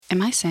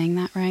Am I saying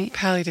that right?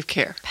 Palliative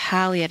care.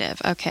 Palliative.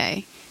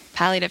 Okay.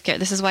 Palliative care.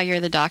 This is why you're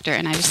the doctor,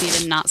 and I just need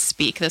to not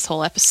speak this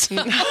whole episode.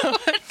 Where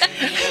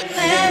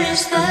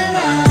is the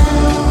love?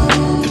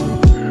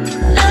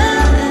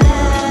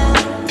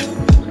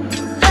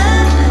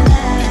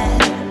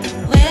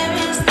 Where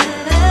is the love?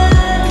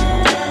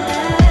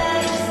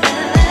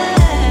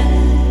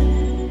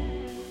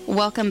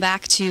 Welcome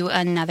back to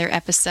another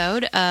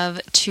episode of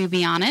To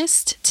Be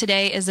Honest.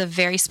 Today is a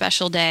very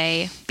special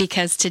day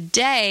because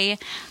today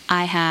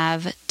I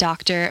have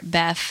Dr.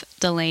 Beth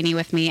Delaney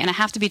with me. And I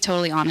have to be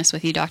totally honest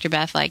with you, Dr.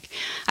 Beth. Like,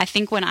 I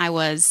think when I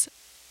was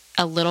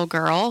a little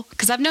girl,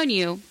 because I've known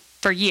you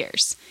for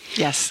years.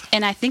 Yes.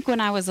 And I think when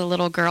I was a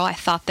little girl, I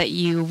thought that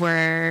you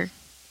were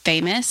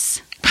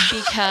famous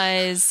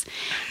because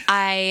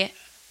I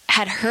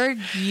had heard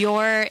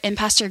your and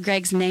Pastor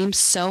Greg's name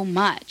so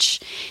much.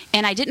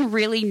 And I didn't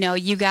really know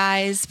you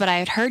guys, but I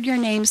had heard your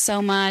name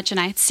so much and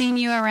I had seen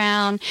you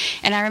around.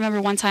 And I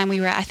remember one time we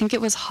were, I think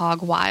it was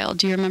Hog Wild.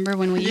 Do you remember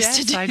when we used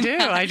to do I do.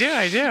 that? I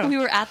do. We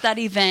were at that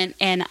event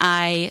and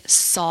I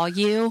saw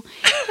you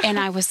and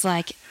I was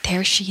like,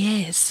 there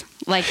she is.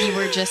 Like you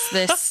were just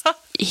this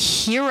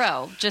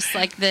hero, just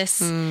like this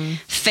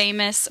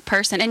famous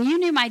person. And you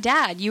knew my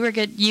dad. You were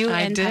good. You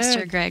I and did.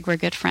 Pastor Greg were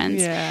good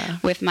friends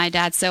with my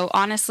dad. So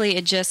honestly,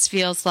 it just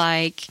feels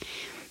like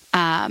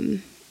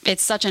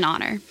it's such an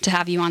honor to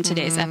have you on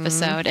today's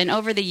episode. And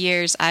over the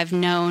years, I've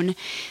known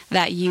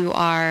that you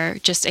are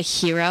just a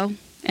hero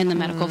in the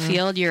medical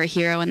field. You're a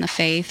hero in the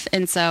faith.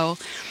 And so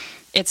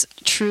it's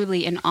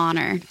truly an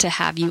honor to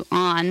have you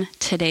on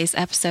today's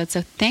episode.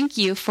 So thank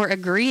you for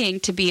agreeing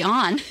to be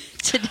on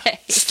today.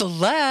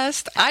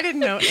 Celeste, I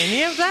didn't know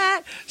any of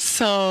that.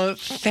 So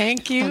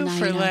thank you Well, now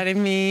for you know.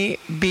 letting me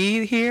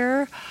be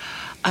here.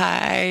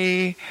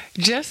 I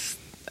just,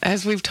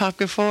 as we've talked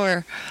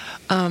before,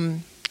 I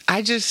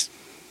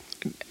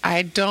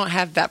don't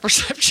have that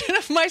perception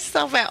of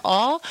myself at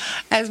all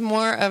as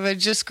more of a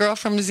just girl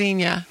from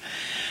Xenia,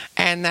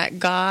 and that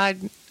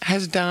God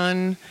has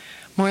done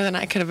more than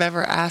I could have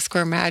ever asked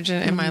or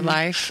imagined in my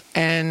life,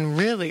 and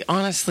really,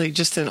 honestly,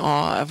 just in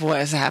awe of what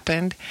has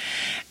happened.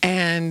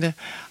 And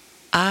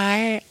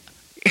I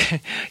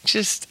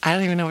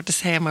don't even know what to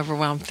say. I'm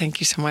overwhelmed. Thank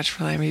you so much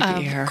for letting me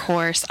be here. Of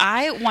course.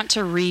 I want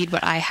to read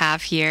what I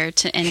have here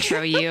to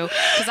intro you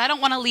because I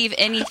don't want to leave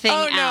anything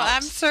out. Oh, no,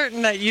 I'm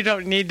certain that you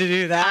don't need to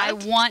do that. I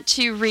want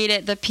to read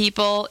it. The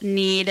people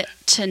need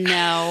to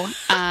know.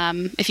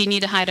 If you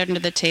need to hide under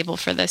the table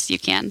for this, you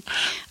can.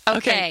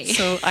 Okay.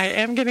 So I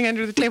am getting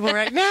under the table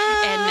right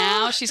now. And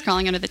now she's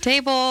crawling under the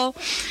table.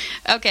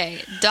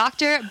 Okay.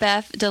 Dr.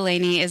 Beth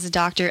Delaney is a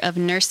doctor of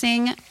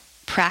nursing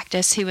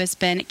practice who has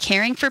been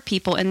caring for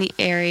people in the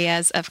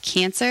areas of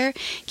cancer,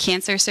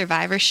 cancer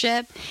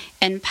survivorship,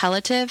 and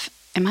palliative.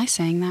 Am I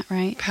saying that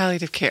right?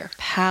 Palliative care.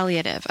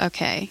 Palliative.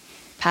 Okay.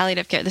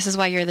 Palliative care. This is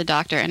why you're the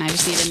doctor, and I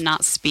just need to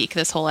not speak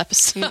this whole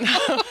episode.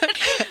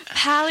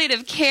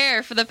 Palliative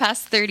care for the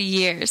past 30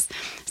 years.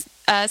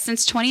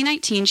 Since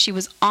 2019, she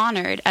was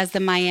honored as the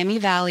Miami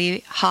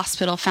Valley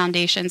Hospital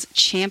Foundation's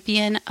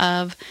Champion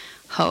of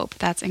Hope.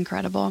 That's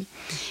incredible.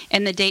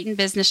 And the Dayton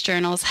Business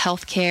Journal's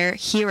Healthcare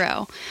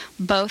Hero,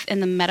 both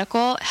in the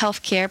medical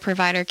healthcare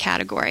provider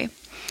category.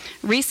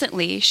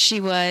 Recently, she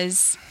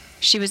was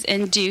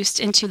induced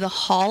into the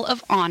Hall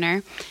of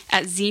Honor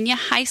at Xenia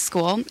High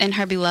School in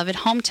her beloved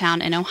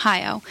hometown in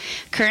Ohio.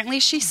 Currently,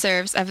 she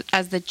serves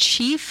as the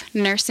Chief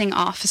Nursing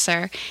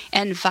Officer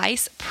and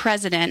Vice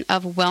President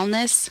of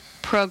Wellness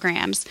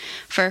Programs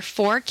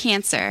for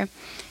Cancer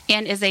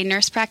and is a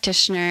nurse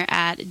practitioner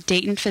at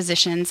Dayton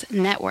Physicians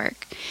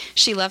Network.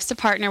 She loves to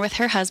partner with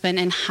her husband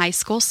and high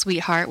school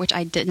sweetheart, which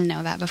I didn't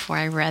know that before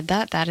I read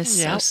that. That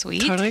is so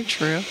sweet. Totally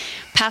true.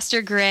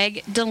 Pastor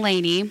Greg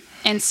Delaney,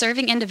 and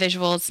serving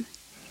individuals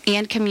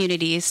and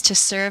communities to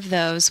serve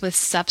those with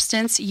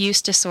substance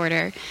use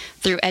disorder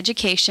through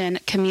education,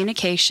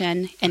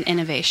 communication, and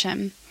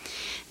innovation.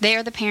 They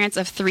are the parents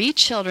of 3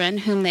 children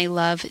whom they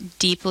love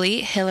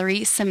deeply,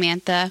 Hillary,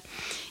 Samantha,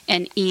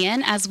 and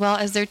Ian, as well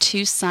as their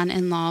 2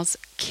 son-in-laws,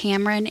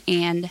 Cameron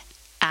and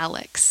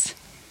Alex.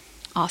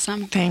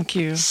 Awesome. Thank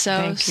you.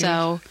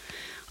 So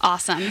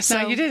awesome.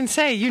 So no, you didn't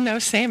say you know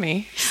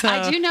Sammy. So.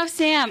 I do know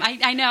Sam.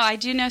 I know. I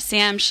do know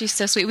Sam. She's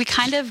so sweet. We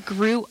kind of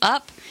grew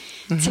up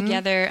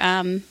together,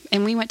 and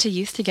we went to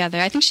youth together.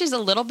 I think she's a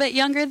little bit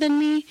younger than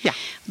me. Yeah.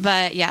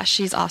 But yeah,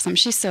 she's awesome.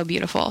 She's so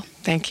beautiful.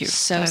 Thank you.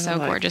 So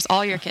gorgeous.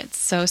 All your kids.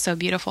 So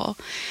beautiful.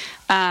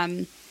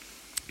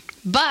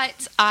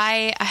 But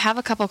I have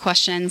a couple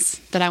questions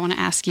that I want to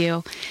ask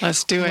you.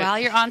 Let's do it. While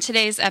you're on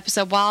today's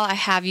episode, while I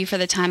have you for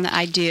the time that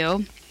I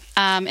do.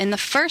 And the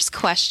first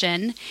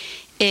question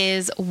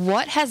is,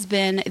 what has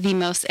been the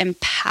most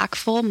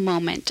impactful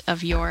moment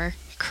of your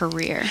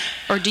career?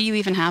 Or do you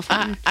even have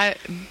one?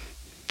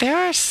 There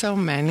are so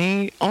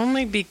many,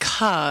 only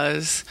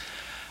because,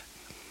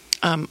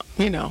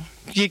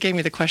 you gave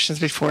me the questions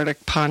before to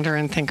ponder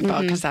and think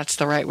about, because that's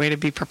the right way to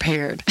be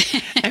prepared.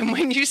 And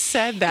when you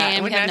said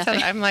that,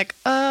 I'm like,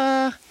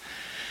 I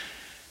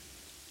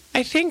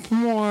think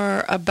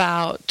more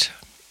about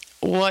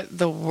what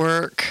the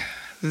work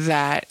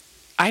that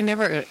I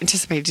never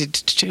anticipated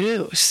to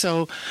do.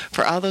 So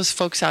for all those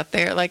folks out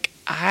there, like,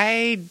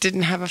 I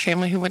didn't have a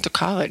family who went to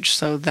college,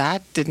 so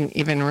that didn't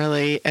even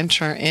really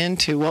enter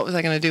into what was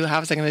I going to do,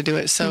 how was I going to do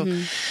it. So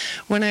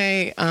when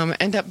I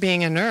end up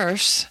being a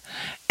nurse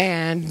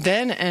and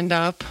then end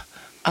up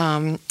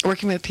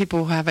working with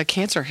people who have a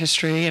cancer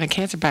history and a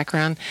cancer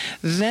background,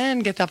 then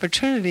get the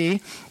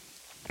opportunity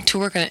to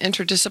work on an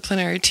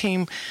interdisciplinary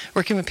team,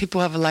 working with people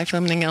who have a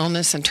life-limiting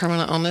illness and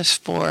terminal illness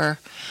for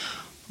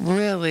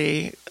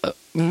really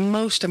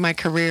most of my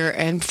career,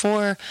 and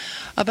for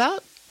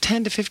about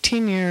 10 to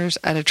 15 years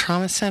at a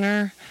trauma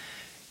center,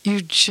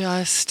 you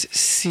just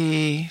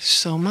see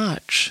so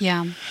much.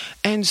 Yeah.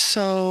 And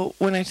so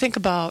when I think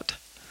about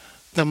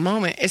the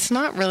moment, it's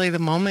not really the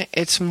moment,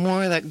 it's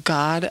more that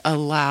God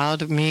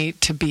allowed me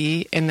to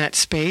be in that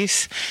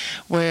space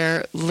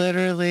where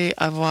literally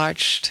I've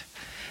watched,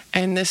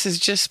 and this is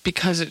just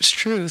because it's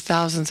true,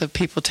 thousands of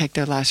people take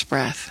their last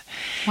breath.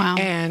 Wow.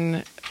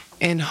 And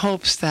in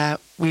hopes that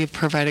we've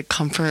provided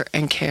comfort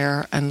and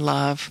care and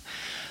love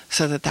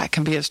so that that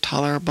can be as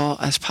tolerable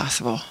as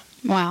possible.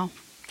 Wow.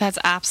 That's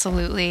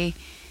absolutely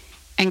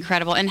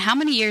incredible. And how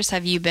many years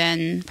have you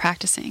been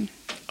practicing?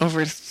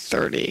 Over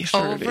 30.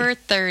 Over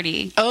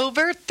 30.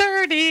 Over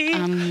 30.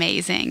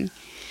 Amazing.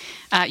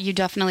 You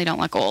definitely don't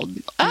look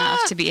old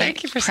enough to be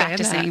thank you for saying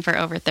practicing that. for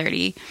over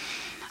 30.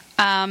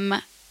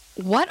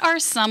 What are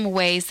some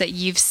ways that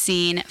you've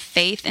seen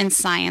faith and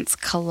science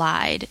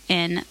collide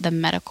in the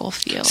medical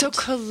field? So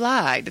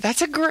collide,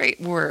 that's a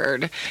great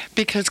word,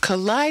 because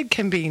collide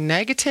can be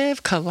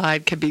negative,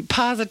 collide can be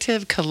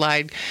positive.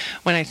 Collide,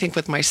 when I think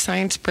with my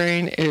science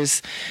brain,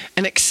 is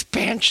an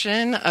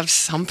expansion of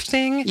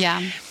something.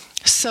 Yeah.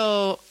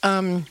 So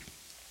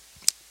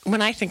when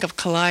I think of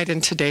collide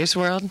in today's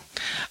world,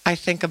 I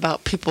think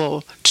about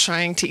people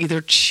trying to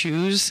either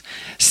choose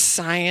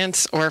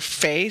science or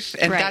faith,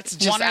 and Right. that's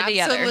just One or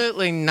the other.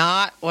 absolutely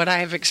not what I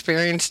have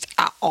experienced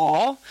at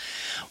all.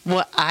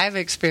 What I've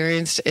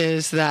experienced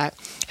is that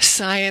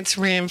science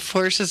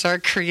reinforces our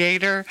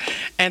creator,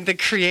 and the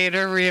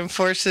creator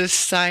reinforces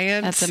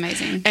science. That's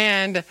amazing.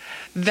 And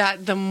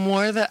that the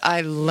more that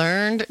I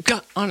learned,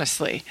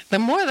 honestly, the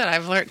more that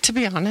I've learned, to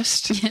be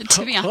honest,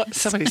 To be honest.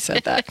 somebody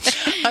said that.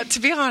 To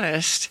be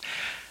honest,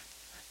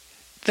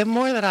 the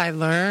more that I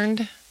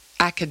learned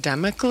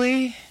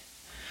academically,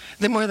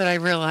 the more that I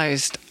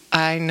realized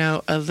I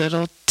know a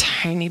little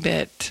tiny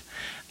bit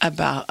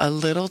about a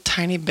little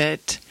tiny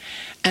bit,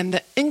 and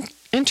the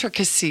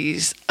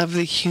intricacies of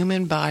the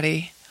human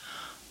body,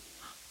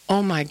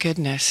 oh my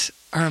goodness,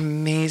 are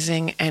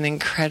amazing and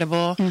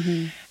incredible.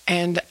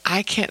 And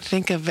I can't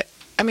think of it.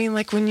 I mean,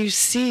 like, when you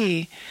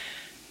see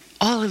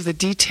all of the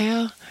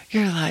detail,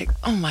 you're like,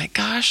 oh my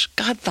gosh,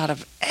 God thought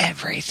of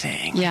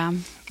everything. Yeah.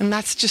 And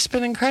that's just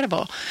been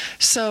incredible.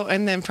 So,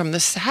 and then from the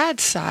sad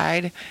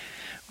side,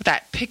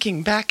 that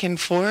picking back and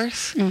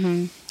forth,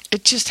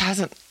 it just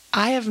hasn't,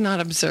 I have not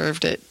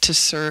observed it to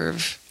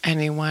serve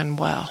anyone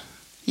well.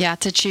 Yeah,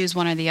 to choose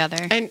one or the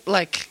other. And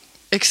like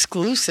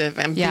exclusive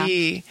and Yeah.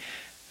 be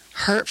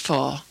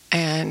hurtful,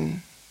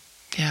 and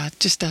yeah, it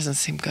just doesn't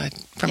seem good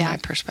from Yeah. my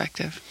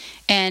perspective.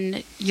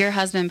 And your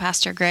husband,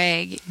 Pastor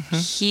Greg,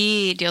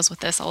 he deals with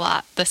this a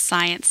lot, the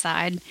science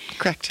side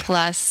Correct.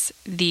 plus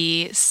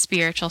the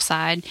spiritual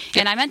side.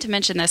 And I meant to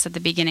mention this at the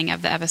beginning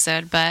of the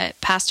episode, but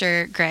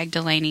Pastor Greg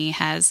Delaney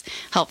has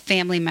helped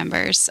family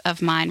members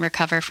of mine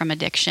recover from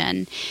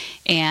addiction,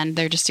 and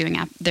they're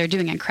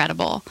doing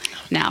incredible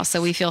now.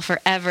 So we feel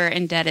forever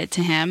indebted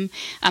to him.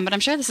 But I'm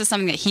sure this is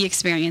something that he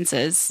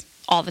experiences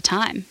all the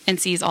time and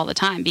sees all the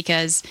time,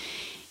 because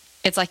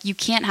it's like you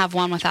can't have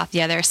one without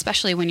the other,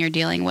 especially when you're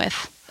dealing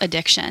with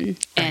addiction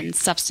and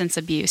substance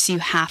abuse. You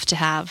have to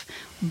have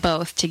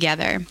both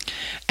together.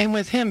 And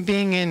with him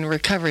being in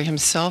recovery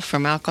himself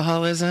from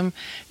alcoholism,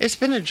 it's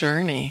been a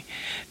journey.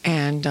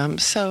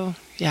 And so,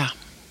 yeah.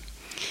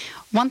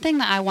 One thing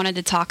that I wanted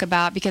to talk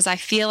about, because I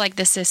feel like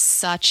this is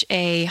such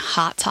a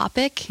hot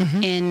topic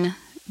in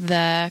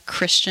the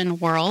Christian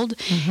world,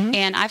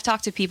 and I've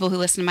talked to people who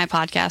listen to my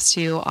podcast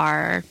who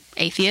are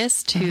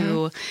atheists,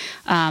 who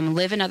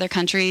live in other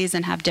countries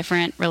and have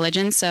different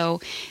religions. So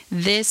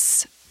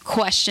this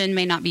question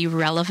may not be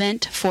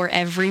relevant for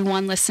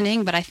everyone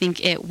listening, but I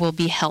think it will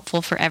be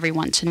helpful for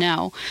everyone to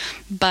know.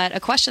 But a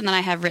question that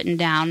I have written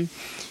down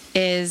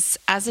is,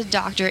 as a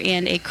doctor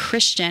and a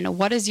Christian,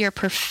 what is your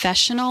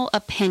professional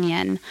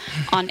opinion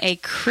on a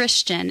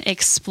Christian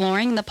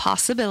exploring the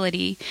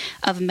possibility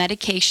of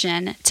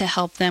medication to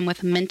help them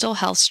with mental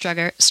health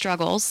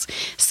struggles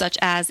such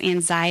as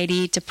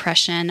anxiety,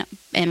 depression,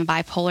 and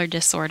bipolar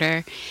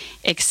disorder,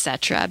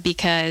 etc.?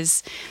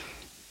 Because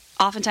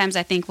oftentimes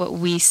I think what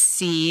we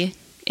see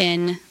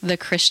in the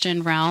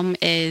Christian realm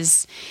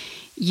is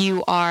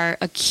you are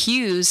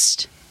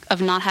accused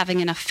of not having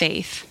enough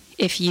faith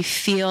if you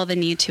feel the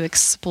need to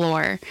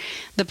explore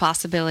the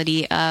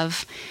possibility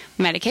of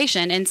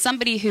medication. And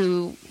somebody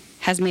who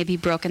has maybe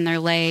broken their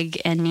leg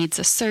and needs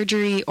a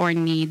surgery or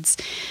needs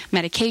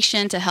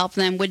medication to help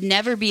them would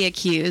never be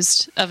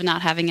accused of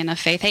not having enough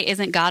faith. Hey,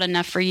 isn't God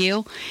enough for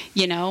you?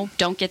 You know,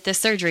 don't get this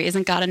surgery.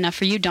 Isn't God enough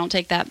for you? Don't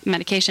take that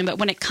medication. But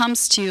when it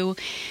comes to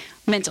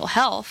mental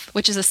health,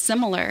 which is a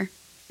similar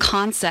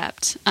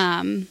concept,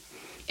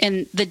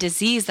 and the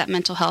disease that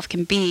mental health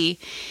can be,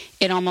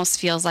 it almost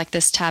feels like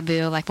this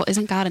taboo, like, well,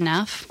 isn't God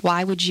enough?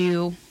 Why would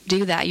you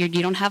do that? You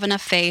don't have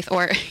enough faith.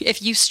 Or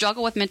if you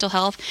struggle with mental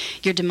health,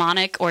 you're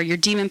demonic or you're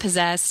demon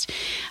possessed.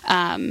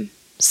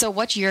 So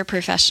what's your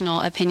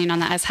professional opinion on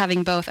that, as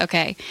having both,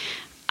 okay,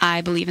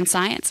 I believe in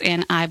science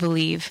and I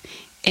believe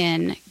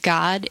in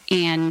God,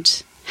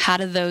 and how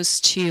do those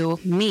two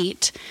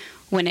meet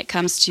when it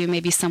comes to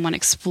maybe someone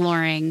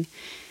exploring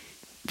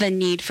the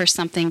need for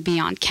something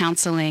beyond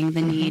counseling,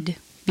 the need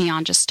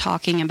beyond just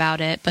talking about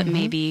it, but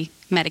maybe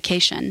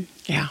medication?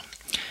 Yeah,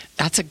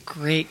 that's a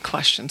great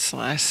question,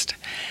 Celeste.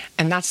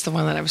 And that's the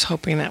one that I was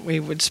hoping that we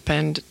would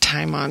spend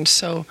time on.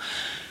 So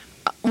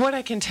what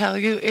I can tell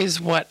you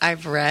is what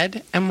I've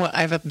read and what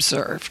I've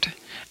observed.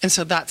 And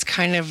so that's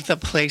kind of the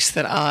place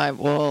that I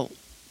will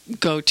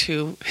go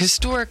to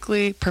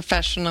historically,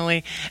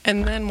 professionally,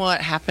 and then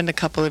what happened a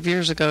couple of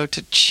years ago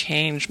to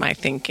change my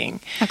thinking.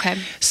 Okay.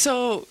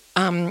 So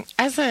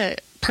as a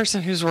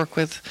person who's worked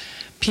with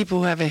people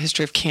who have a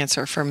history of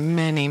cancer for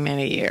many,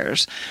 many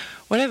years,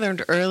 what I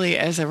learned early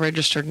as a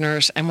registered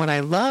nurse, and what I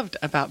loved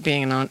about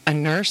being a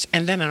nurse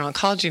and then an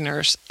oncology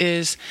nurse,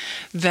 is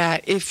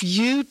that if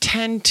you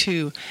tend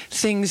to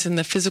things in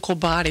the physical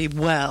body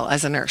well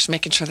as a nurse,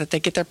 making sure that they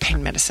get their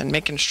pain medicine,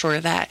 making sure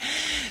that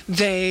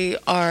they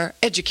are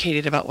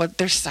educated about what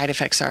their side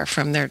effects are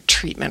from their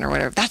treatment or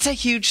whatever, that's a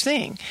huge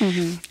thing.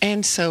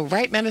 And so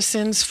right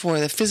medicines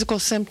for the physical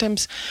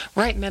symptoms,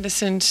 right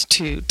medicines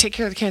to take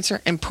care of the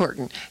cancer,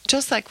 important.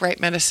 Just like right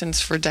medicines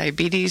for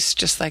diabetes,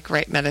 just like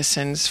right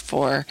medicines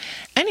for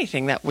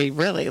anything that we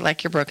really,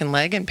 like your broken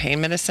leg, and pain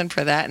medicine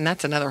for that. And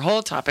that's another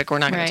whole topic we're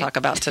not going to talk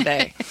about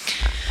today.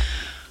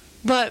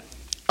 But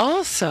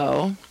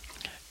also,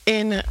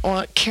 in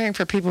caring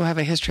for people who have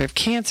a history of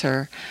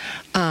cancer,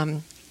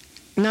 not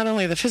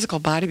only the physical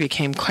body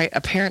became quite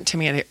apparent to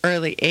me at an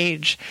early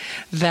age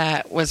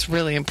that was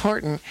really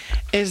important,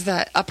 is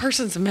that a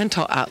person's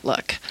mental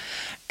outlook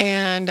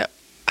and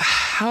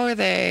how are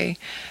they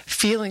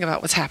feeling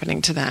about what's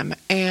happening to them,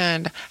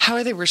 and how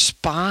are they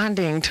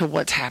responding to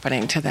what's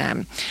happening to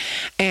them,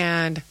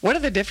 and what are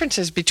the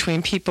differences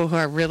between people who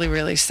are really,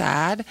 really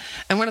sad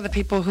and what are the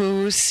people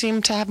who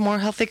seem to have more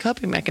healthy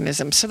coping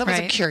mechanisms. So that was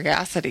a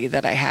curiosity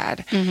that I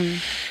had.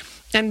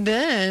 And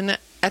then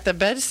at the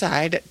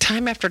bedside,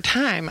 time after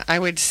time, I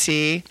would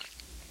see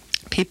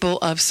people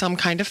of some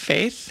kind of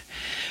faith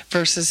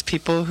versus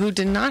people who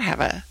did not have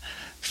a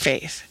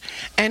faith,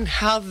 and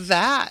how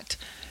that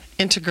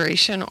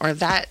integration or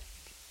that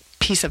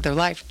piece of their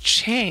life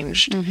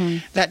changed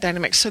that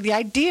dynamic. So the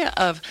idea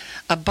of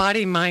a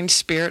body, mind,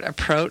 spirit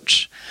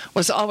approach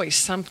was always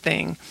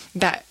something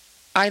that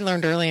I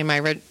learned early in my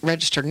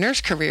registered nurse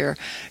career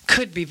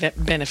could be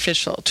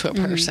beneficial to a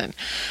person.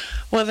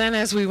 Well, then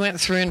as we went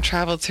through and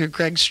traveled through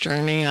Greg's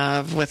journey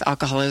with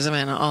alcoholism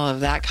and all of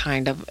that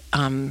kind of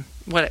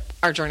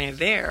our journey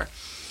there,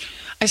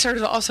 I started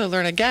to also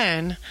learn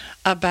again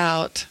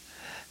about,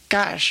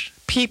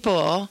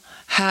 people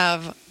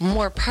have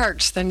more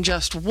parts than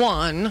just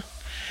one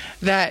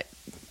that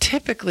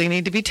typically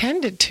need to be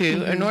tended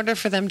to in order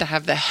for them to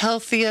have the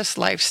healthiest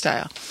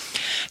lifestyle.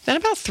 Then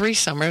about 3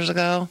 summers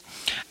ago,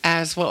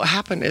 as what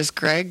happened is,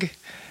 Greg,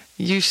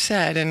 you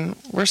said, and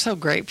we're so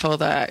grateful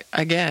that,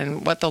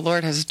 again, what the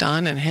Lord has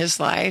done in his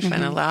life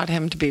and allowed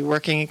him to be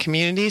working in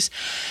communities,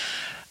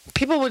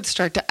 people would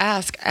start to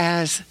ask,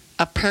 as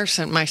a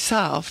person,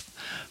 myself,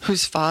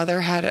 whose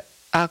father had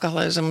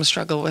alcoholism,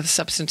 struggled with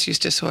substance use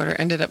disorder,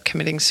 ended up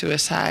committing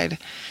suicide.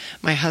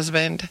 My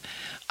husband,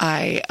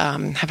 I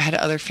have had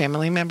other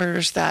family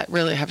members that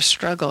really have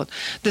struggled.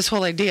 This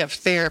whole idea of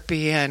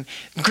therapy and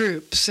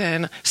groups.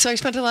 And so I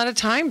spent a lot of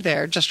time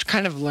there just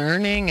kind of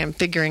learning and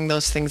figuring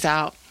those things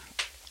out.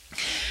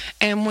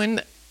 And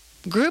when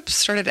groups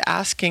started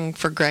asking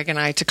for Greg and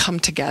I to come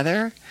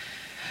together,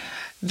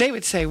 they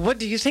would say, what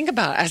do you think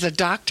about as a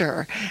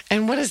doctor?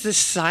 And what is the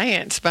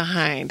science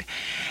behind?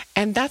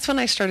 And that's when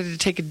I started to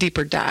take a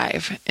deeper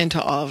dive into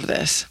all of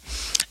this.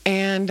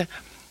 And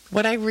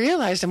what I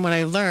realized and what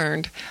I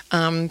learned,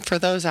 for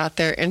those out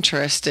there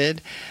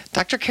interested,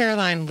 Dr.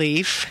 Caroline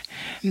Leaf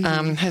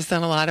has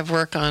done a lot of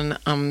work on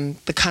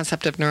the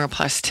concept of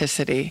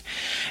neuroplasticity.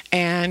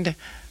 And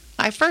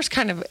I first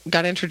kind of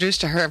got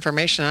introduced to her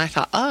information, and I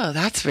thought, oh,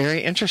 that's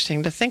very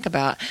interesting to think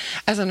about.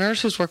 As a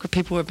nurse who's worked with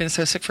people who have been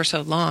so sick for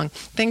so long,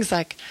 things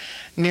like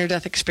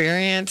near-death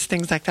experience,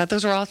 things like that,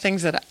 those are all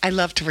things that I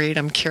love to read.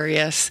 I'm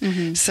curious.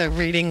 So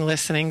reading,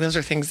 listening, those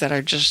are things that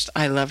are just,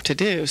 I love to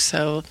do.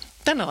 So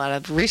done a lot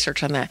of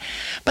research on that.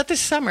 But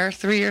this summer,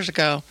 3 years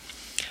ago,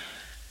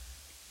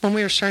 when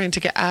we were starting to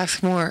get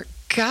asked more,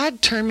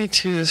 God turned me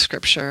to the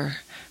scripture.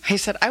 He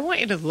said, I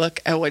want you to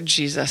look at what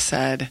Jesus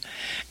said.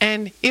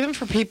 And even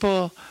for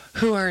people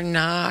who are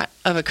not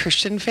of a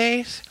Christian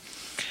faith,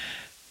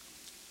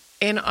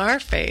 in our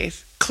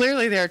faith,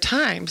 clearly there are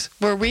times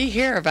where we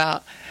hear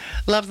about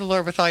love the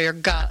Lord with all your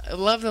God,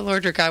 love the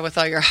Lord your God with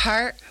all your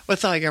heart,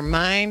 with all your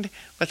mind,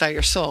 with all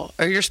your soul,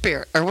 or your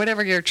spirit, or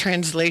whatever your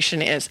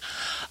translation is.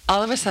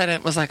 All of a sudden,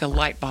 it was like a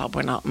light bulb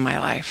went out in my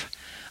life.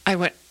 I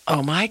went,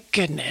 oh my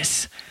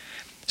goodness,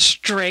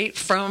 straight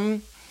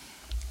from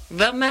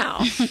the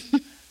mouth.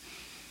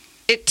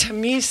 It to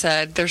me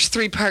said there's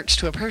 3 parts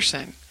to a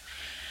person.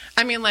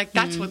 I mean, like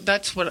that's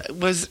what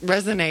was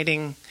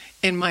resonating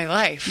in my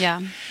life.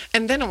 Yeah.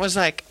 And then it was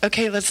like,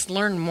 okay, let's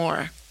learn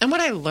more. And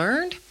what I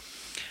learned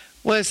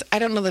was, I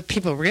don't know that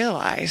people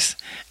realize,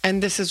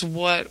 and this is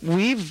what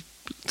we've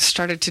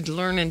started to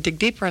learn and dig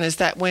deeper on, is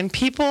that when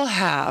people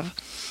have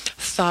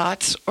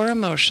thoughts or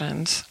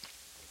emotions,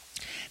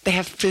 they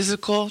have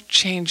physical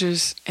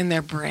changes in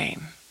their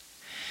brain.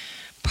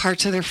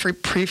 Parts of their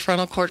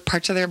prefrontal cortex,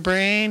 parts of their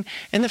brain,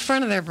 in the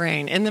front of their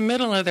brain, in the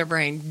middle of their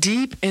brain,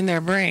 deep in their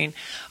brain,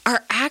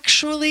 are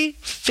actually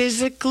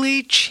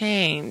physically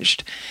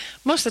changed,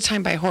 most of the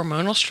time by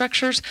hormonal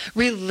structures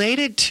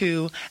related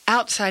to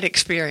outside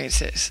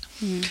experiences.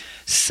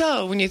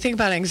 So when you think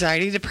about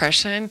anxiety,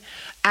 depression,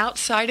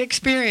 outside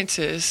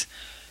experiences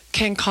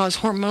can cause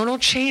hormonal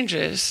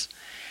changes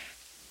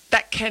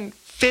that can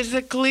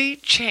physically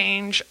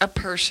change a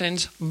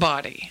person's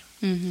body.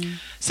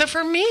 So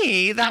for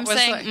me, that I'm was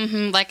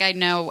saying, like I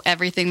know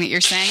everything that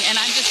you're saying, and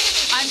I'm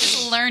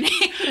just learning.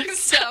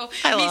 So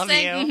I me love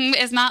saying you.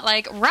 is not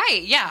like,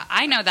 right, yeah,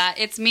 I know that.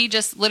 It's me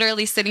just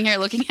literally sitting here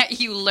looking at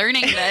you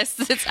learning this.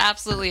 It's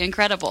absolutely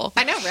incredible.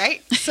 I know,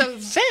 right? So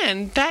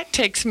then that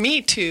takes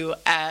me to,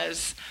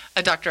 as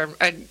a doctor,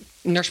 a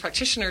nurse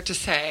practitioner, to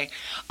say,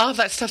 all of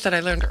that stuff that I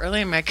learned early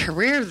in my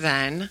career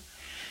then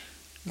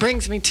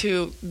brings me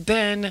to,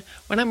 then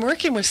when I'm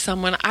working with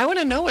someone, I want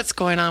to know what's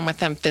going on with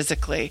them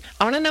physically.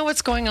 I want to know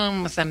what's going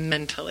on with them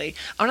mentally.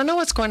 I want to know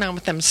what's going on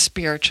with them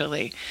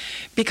spiritually.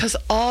 Because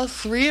all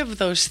 3 of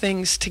those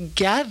things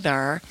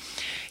together,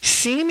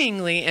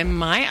 seemingly, in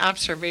my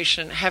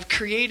observation, have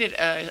created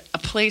a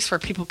place where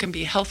people can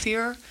be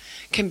healthier,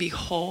 can be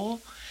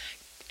whole,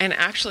 and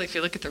actually, if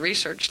you look at the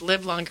research,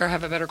 live longer,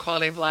 have a better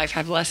quality of life,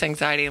 have less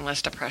anxiety and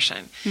less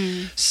depression.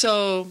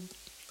 So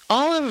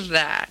all of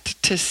that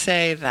to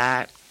say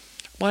that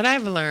what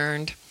I've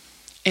learned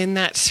in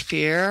that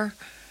sphere,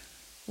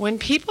 when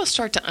people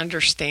start to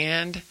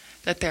understand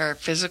that there are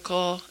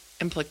physical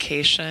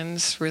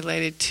implications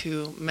related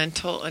to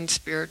mental and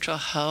spiritual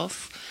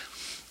health,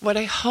 what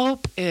I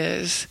hope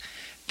is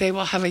they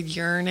will have a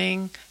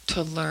yearning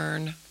to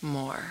learn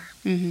more.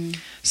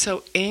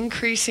 So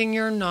increasing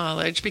your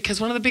knowledge, because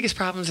one of the biggest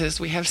problems is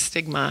we have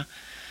stigma,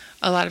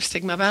 a lot of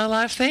stigma about a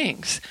lot of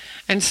things.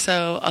 And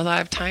so a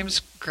lot of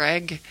times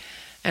Greg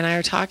and I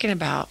are talking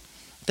about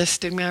the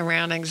stigma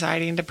around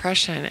anxiety and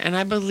depression. And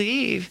I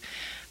believe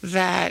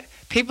that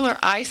people are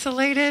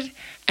isolated,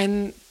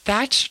 and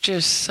that's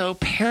just so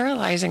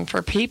paralyzing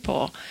for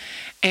people.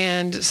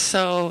 And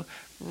so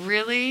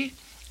really,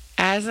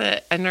 as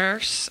a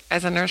nurse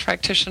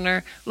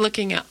practitioner,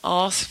 looking at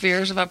all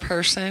spheres of a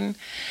person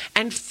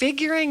and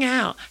figuring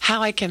out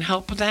how I can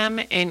help them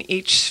in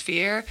each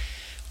sphere.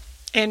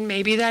 And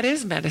maybe that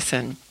is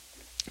medicine,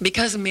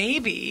 because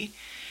maybe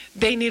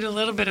they need a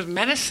little bit of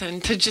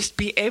medicine to just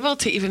be able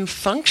to even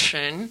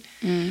function,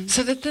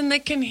 so that then they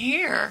can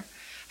hear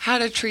how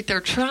to treat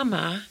their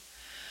trauma,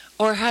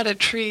 or how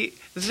to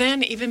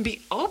then even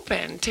be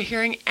open to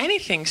hearing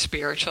anything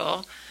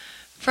spiritual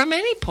from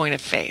any point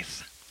of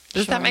faith.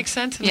 Does that make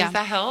sense? And does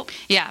that help?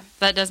 Yeah,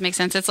 that does make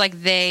sense. It's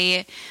like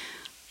they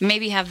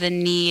maybe have the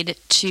need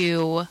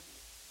to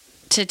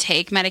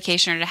take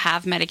medication or to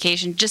have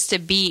medication just to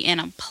be in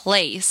a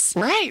place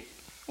Right.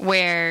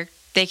 where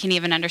they can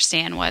even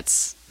understand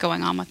what's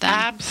going on with them.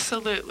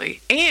 Absolutely.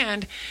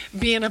 And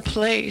be in a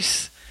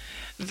place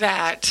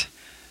that,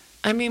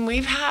 I mean,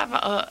 we've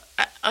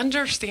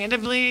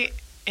understandably,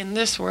 in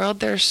this world,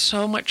 there's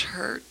so much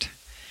hurt.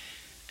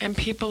 And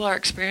people are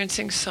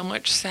experiencing so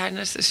much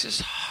sadness. It's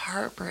just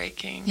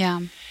heartbreaking.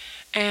 Yeah.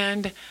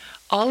 And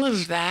all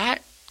of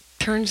that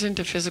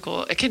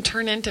it can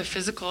turn into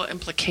physical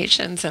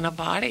implications in a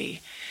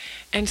body.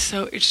 And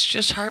so it's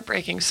just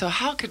heartbreaking. So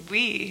how could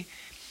we,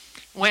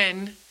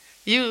 when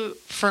you,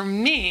 for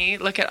me,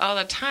 look at all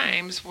the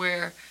times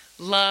where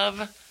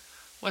love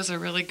was a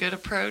really good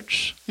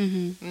approach,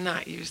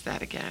 not use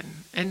that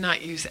again, and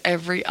not use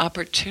every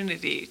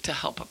opportunity to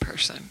help a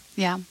person.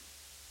 Yeah.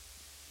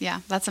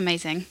 Yeah, that's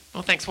amazing.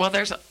 Well, thanks. Well,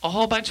 there's a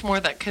whole bunch more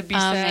that could be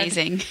said.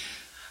 Amazing.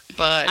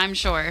 But I'm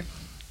sure.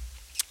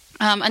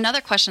 Another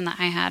question that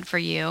I had for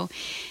you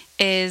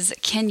is,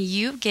 can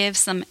you give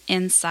some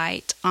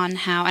insight on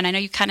how, and I know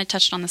you kind of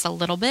touched on this a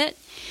little bit,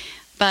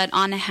 but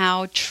on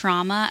how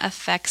trauma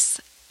affects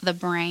the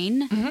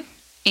brain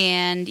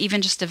and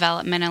even just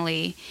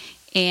developmentally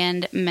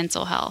and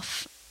mental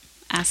health?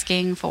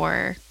 Asking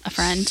for a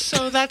friend.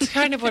 So that's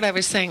kind of what I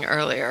was saying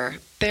earlier.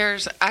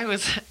 I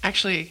was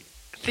actually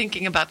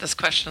thinking about this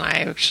question. I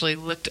actually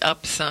looked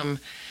up some,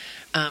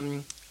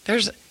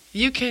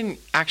 you can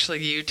actually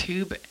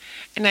YouTube,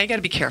 and I got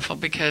to be careful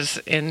because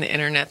in the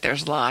internet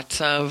there's lots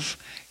of,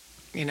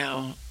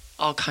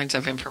 all kinds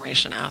of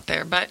information out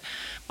there. But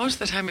most of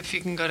the time, if you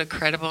can go to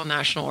credible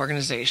national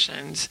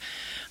organizations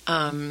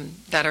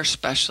that are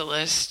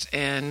specialists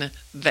in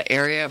the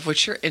area of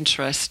which you're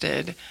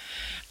interested,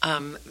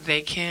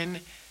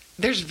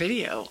 there's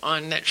video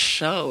on that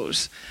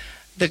shows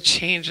the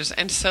changes.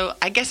 And so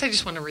I guess I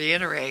just want to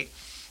reiterate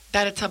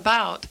that it's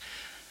about,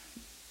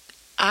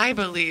 I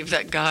believe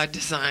that God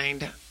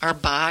designed our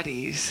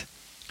bodies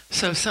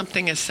so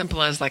something as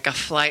simple as like a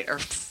fight or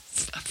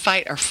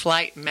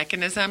flight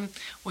mechanism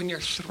when you're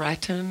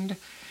threatened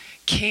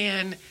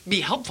can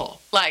be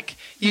helpful. Like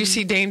you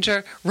see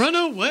danger, run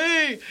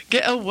away,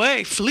 get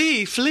away,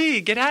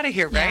 flee, get out of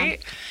here, right?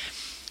 Yeah.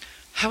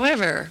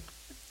 However,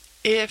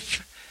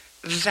 if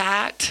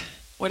that,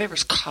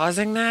 whatever's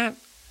causing that,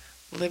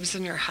 lives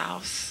in your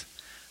house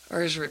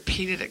or is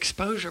repeated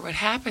exposure, what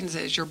happens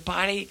is your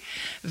body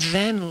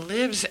then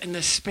lives in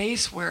the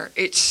space where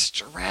it's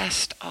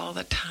stressed all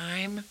the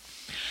time.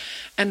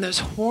 And those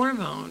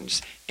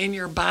hormones in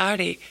your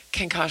body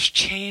can cause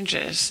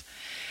changes.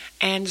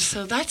 And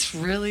so that's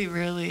really,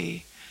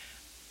 really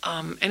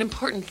an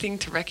important thing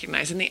to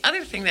recognize. And the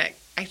other thing that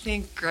I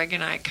think Greg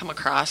and I come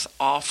across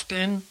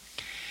often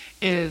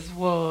is,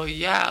 well,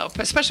 yeah,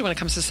 especially when it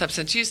comes to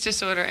substance use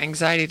disorder,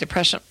 anxiety,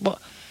 depression.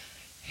 Well,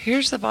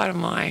 here's the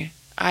bottom line.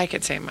 I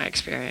could say in my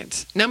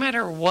experience, no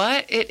matter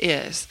what it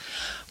is,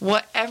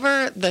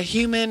 whatever the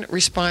human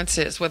response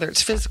is, whether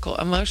it's physical,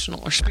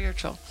 emotional, or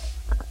spiritual,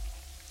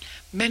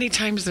 many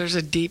times there's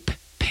a deep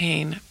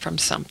pain from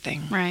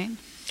something. Right.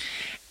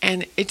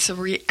 And it's a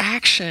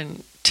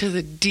reaction to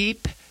the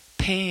deep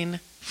pain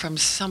from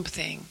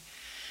something.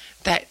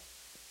 That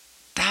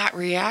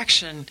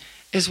reaction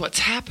is what's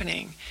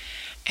happening.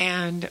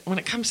 And when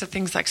it comes to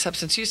things like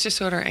substance use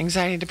disorder,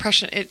 anxiety,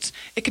 depression, it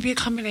could be a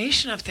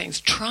combination of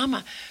things.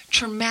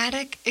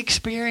 Traumatic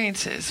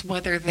experiences,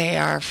 whether they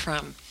are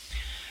from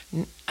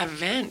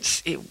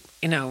events,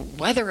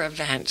 weather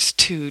events,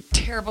 to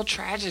terrible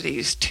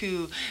tragedies,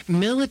 to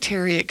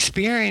military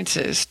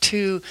experiences,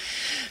 to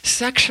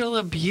sexual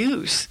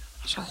abuse.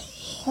 Those are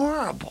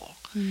horrible.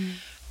 Mm.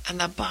 And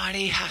the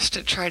body has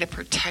to try to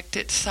protect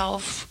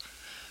itself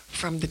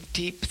from the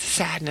deep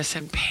sadness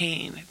and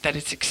pain that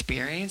it's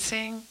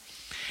experiencing,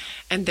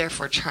 and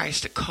therefore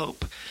tries to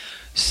cope.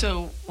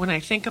 So when I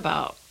think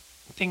about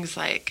things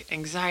like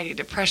anxiety,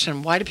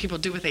 depression, why do people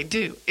do what they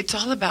do? It's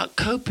all about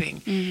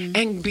coping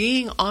and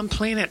being on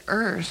planet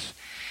Earth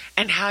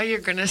and how you're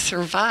going to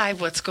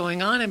survive what's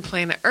going on in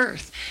planet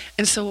Earth.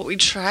 And so what we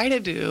try to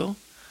do,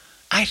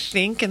 I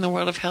think, in the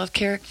world of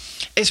healthcare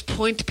is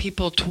point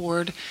people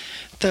toward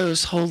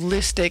those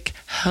holistic,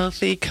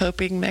 healthy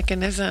coping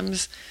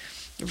mechanisms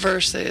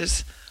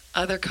versus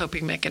other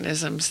coping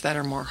mechanisms that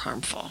are more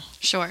harmful.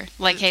 Sure.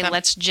 Like, hey,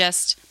 let's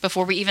just,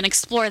 before we even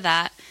explore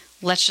that,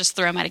 let's just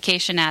throw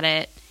medication at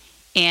it.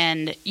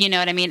 And you know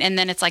what I mean? And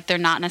then it's like they're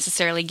not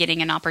necessarily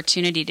getting an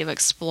opportunity to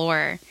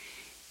explore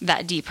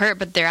that deep hurt,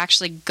 but they're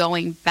actually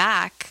going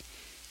back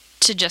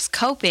to just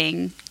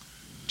coping,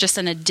 just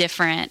in a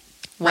different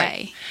way.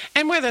 Right.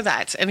 And whether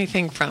that's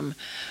anything from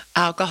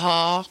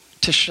alcohol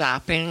to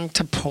shopping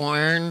to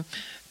porn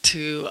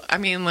to,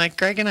 like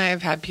Greg and I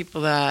have had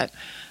people that,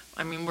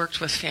 worked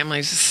with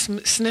families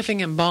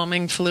sniffing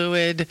embalming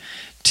fluid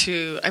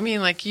to,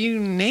 you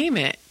name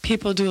it.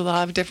 People do a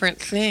lot of different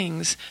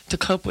things to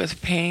cope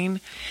with pain.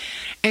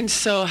 And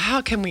so how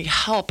can we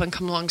help and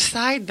come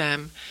alongside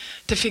them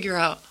to figure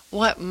out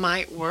what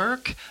might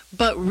work?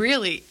 But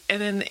really,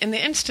 and in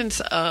the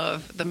instance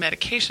of the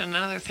medication,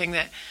 another thing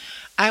that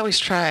I always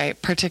try,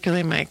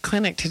 particularly in my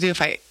clinic, to do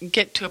if I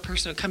get to a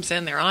person who comes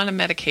in, they're on a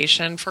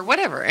medication for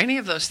whatever, any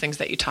of those things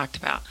that you talked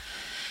about.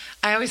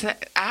 I always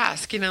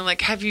ask,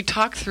 have you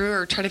talked through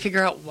or try to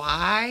figure out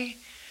why?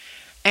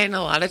 And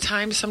a lot of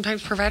times,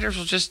 sometimes providers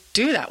will just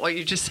do that, what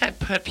you just said,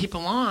 put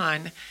people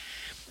on.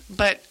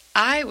 But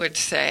I would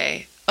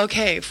say,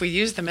 okay, if we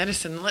use the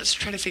medicine, let's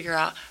try to figure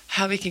out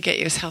how we can get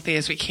you as healthy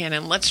as we can,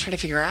 and let's try to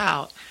figure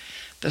out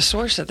the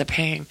source of the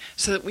pain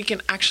so that we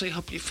can actually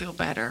help you feel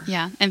better.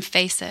 Yeah, and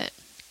face it.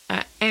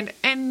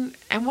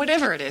 And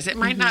whatever it is, it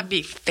might not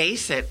be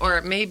face it, or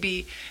it might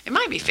be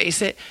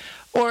face it,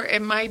 or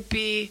it might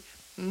be,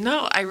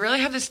 no, I really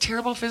have this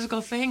terrible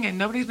physical thing and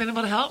nobody's been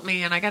able to help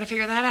me and I got to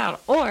figure that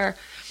out. Or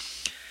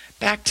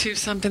back to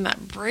something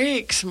that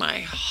breaks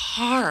my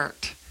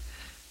heart,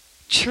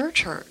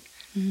 church hurt,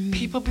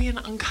 people being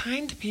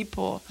unkind to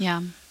people.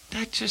 Yeah.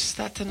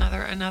 That's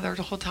another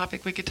whole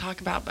topic we could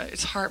talk about, but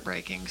it's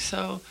heartbreaking.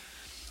 So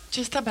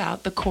just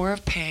about the core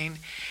of pain.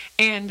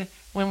 And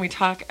when we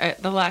talk,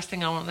 the last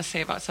thing I want to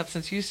say about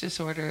substance use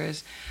disorder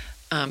is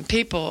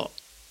people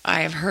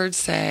I have heard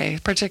say,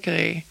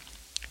 particularly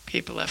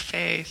people of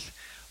faith,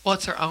 well,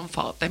 it's their own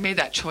fault. They made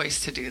that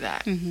choice to do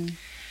that. Mm-hmm.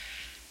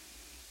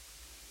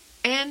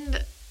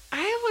 And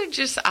I would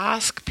just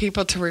ask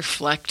people to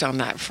reflect on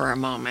that for a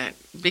moment,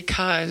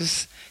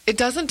 because it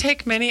doesn't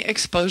take many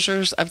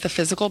exposures of the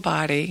physical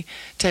body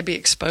to be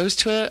exposed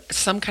to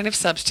some kind of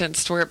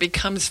substance where it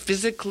becomes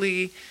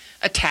physically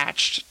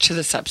attached to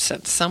the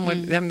substance. Some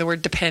would them the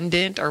word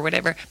dependent or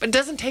whatever, but it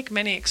doesn't take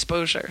many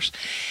exposures.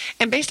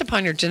 And based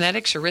upon your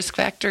genetics, your risk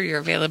factor, your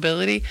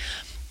availability,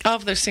 all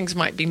of those things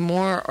might be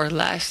more or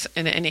less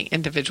in any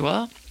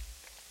individual.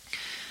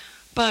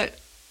 But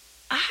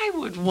I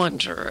would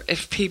wonder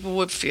if people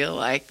would feel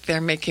like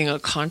they're making a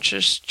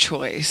conscious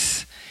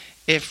choice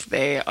if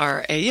they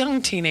are a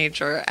young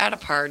teenager at a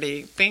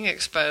party being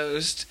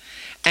exposed,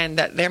 and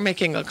that they're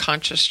making a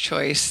conscious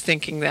choice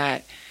thinking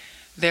that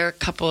their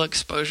couple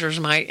exposures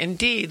might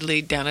indeed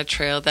lead down a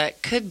trail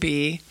that could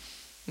be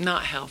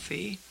not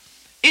healthy.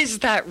 Is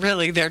that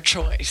really their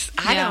choice?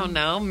 I don't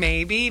know.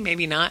 Maybe,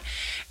 maybe not.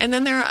 And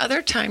then there are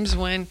other times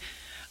when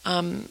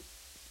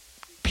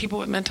people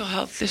with mental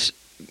health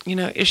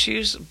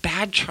issues,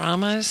 bad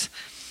traumas.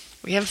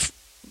 We have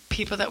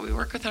people that we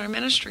work with in our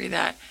ministry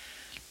that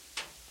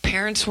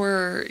parents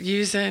were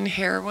using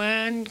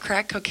heroin,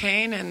 crack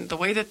cocaine, and the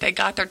way that they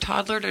got their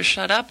toddler to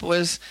shut up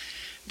was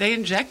they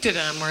injected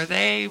him or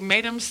they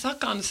made him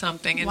suck on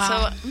something. And so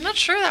I'm not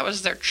sure that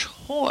was their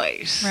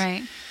choice.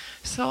 Right.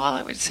 So all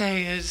I would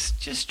say is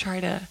just try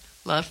to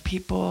love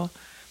people.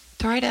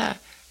 Try to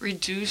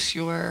reduce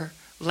your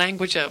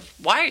language of,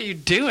 why are you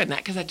doing that?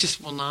 Because that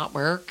just will not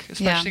work,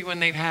 especially when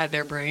they've had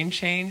their brain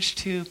changed,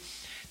 to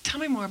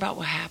tell me more about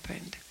what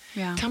happened.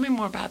 Yeah. Tell me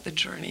more about the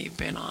journey you've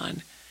been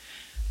on.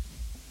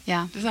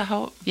 Yeah. Does that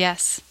help?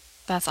 Yes.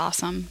 That's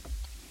awesome.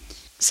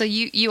 So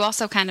you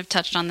also kind of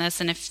touched on this,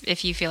 and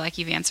if you feel like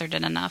you've answered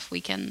it enough,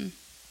 we can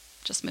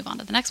just move on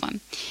to the next one.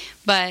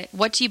 But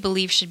what do you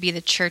believe should be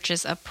the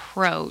church's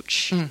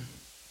approach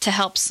to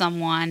help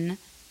someone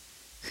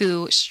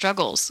who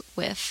struggles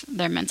with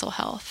their mental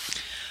health?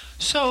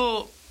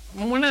 So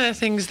one of the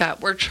things that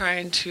we're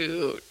trying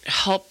to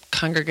help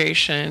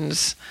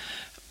congregations,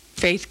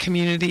 faith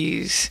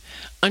communities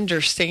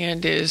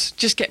understand is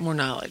just get more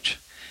knowledge.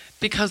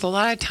 Because a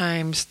lot of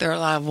times there are a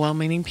lot of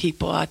well-meaning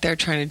people out there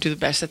trying to do the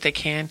best that they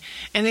can,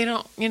 and they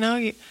don't,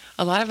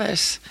 a lot of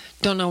us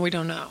don't know we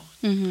don't know.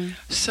 Mm-hmm.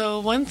 So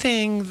one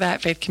thing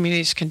that faith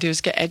communities can do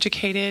is get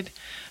educated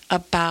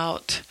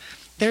about,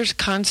 there's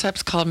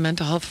concepts called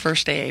mental health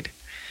first aid,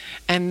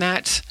 and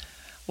that's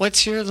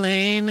what's your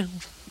lane,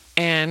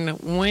 and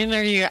when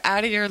are you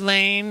out of your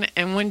lane,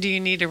 and when do you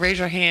need to raise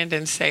your hand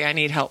and say, I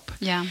need help?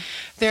 Yeah.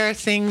 There are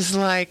things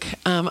like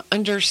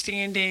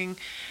understanding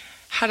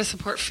how to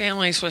support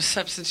families with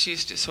substance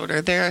use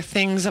disorder. There are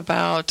things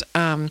about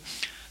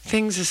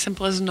things as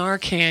simple as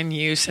Narcan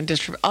use and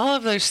all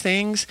of those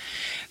things.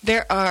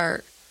 There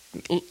are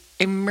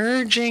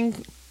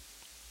emerging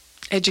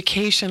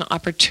education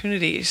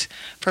opportunities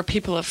for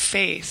people of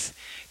faith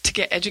to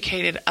get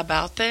educated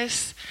about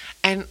this,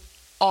 and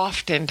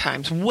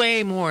oftentimes,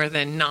 way more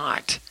than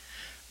not,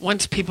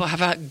 once people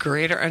have a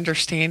greater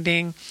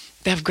understanding,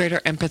 they have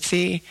greater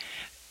empathy,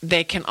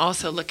 they can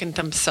also look at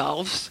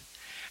themselves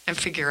and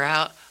figure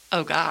out,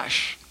 oh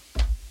gosh,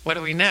 what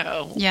do we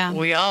know? Yeah.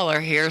 We all are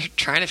here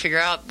trying to figure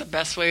out the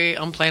best way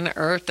on planet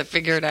Earth to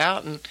figure it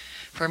out. And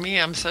for me,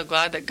 I'm so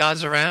glad that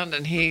God's around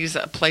and He's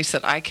a place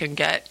that I can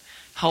get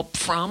help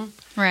from.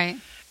 Right.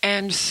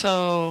 And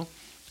so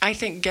I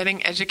think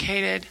getting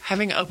educated,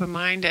 having an open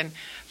mind, and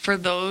for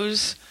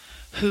those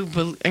who,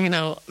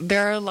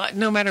 there are a lot,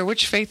 no matter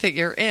which faith that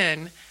you're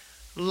in,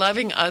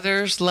 loving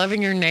others,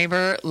 loving your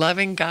neighbor,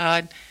 loving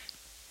God,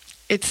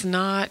 it's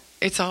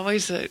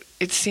always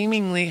it's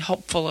seemingly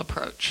hopeful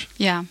approach.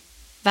 Yeah.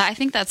 I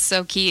think that's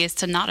so key, is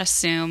to not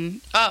assume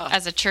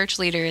as a church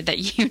leader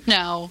that you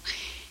know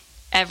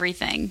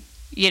everything,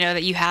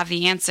 that you have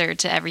the answer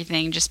to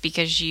everything just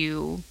because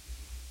you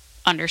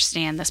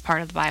understand this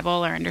part of the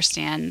Bible or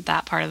understand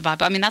that part of the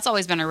Bible. I mean, that's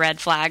always been a red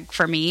flag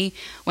for me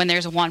when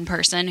there's one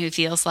person who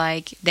feels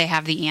like they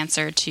have the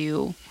answer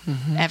to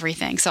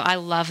everything. So I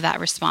love that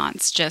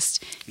response,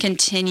 just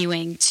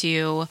continuing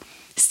to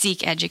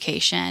seek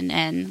education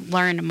and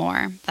learn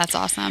more. That's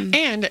awesome.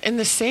 And in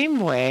the same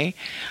way,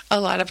 a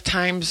lot of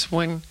times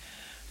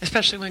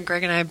especially when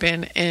Greg and I have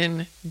been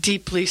in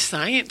deeply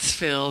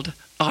science-filled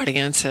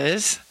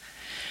audiences,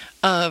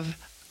 of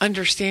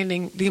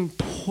understanding the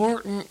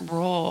important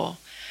role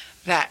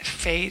that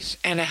faith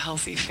and a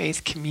healthy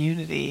faith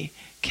community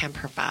can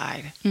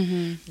provide.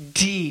 Mm-hmm.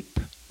 Deep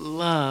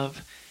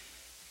love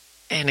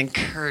and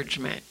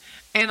encouragement.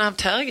 And I'll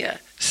tell you,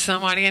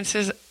 some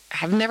audiences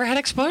have never had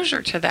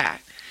exposure to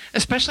that,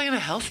 especially in a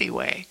healthy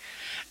way.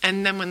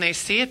 And then when they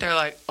see it, they're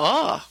like,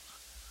 oh,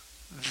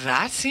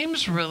 that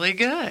seems really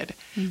good.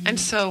 Mm-hmm. And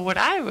so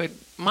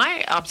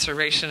my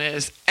observation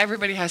is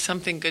everybody has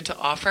something good to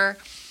offer.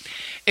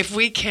 If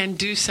we can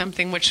do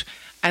something, which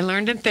I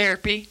learned in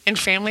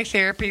family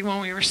therapy,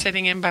 when we were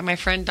sitting in by my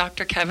friend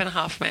Dr. Kevin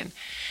Hoffman.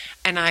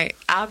 And I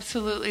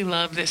absolutely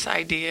love this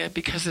idea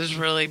because it's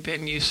really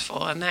been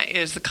useful. And that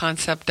is the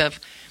concept of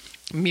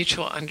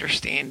mutual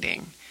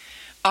understanding.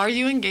 Are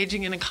you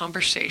engaging in a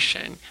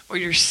conversation where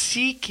you're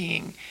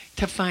seeking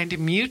to find a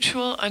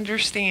mutual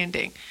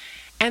understanding?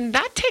 And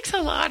that takes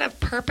a lot of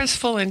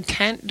purposeful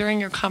intent during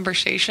your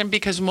conversation,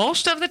 because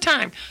most of the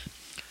time,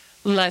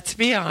 let's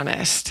be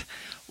honest,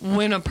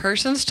 when a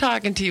person's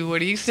talking to you,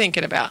 what are you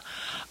thinking about?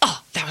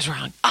 oh, that was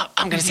wrong. Oh,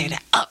 I'm going to say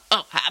that. Oh,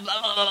 blah,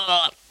 blah, blah,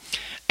 blah.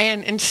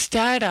 And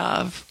instead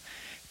of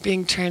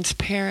being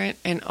transparent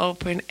and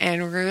open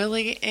and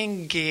really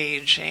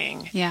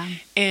engaging Yeah.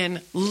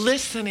 in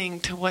listening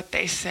to what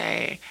they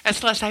say. And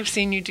Celeste, I've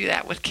seen you do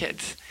that with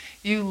kids.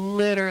 You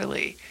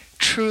literally,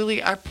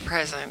 truly are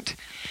present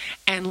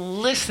and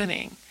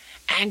listening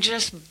and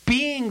just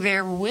being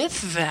there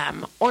with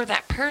them or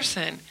that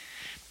person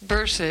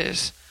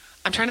versus,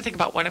 I'm trying to think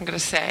about what I'm going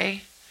to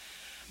say.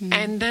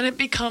 And then it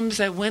becomes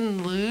a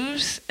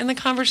win-lose in the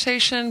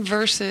conversation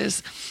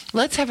versus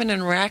let's have an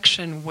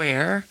interaction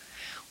where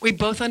we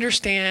both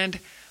understand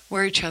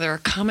where each other are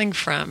coming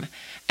from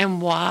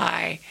and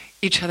why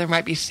each other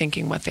might be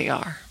thinking what they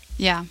are.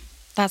 Yeah,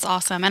 that's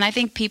awesome. And I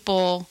think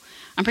people,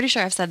 I'm pretty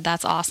sure I've said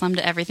that's awesome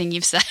to everything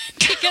you've said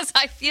because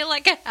I feel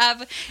like I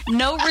have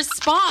no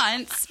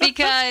response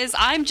because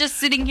I'm just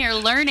sitting here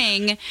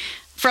learning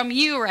from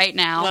you right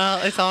now.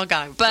 Well, it's all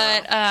God.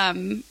 But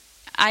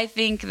I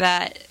think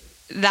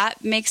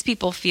that makes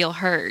people feel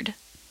heard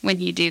when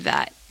you do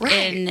that.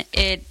 Right.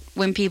 And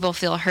when people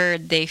feel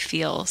heard, they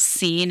feel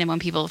seen. And when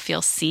people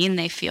feel seen,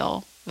 they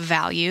feel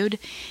valued.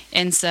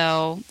 And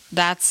so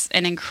that's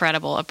an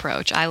incredible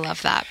approach. I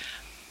love that.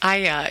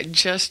 I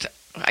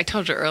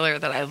told you earlier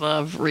that I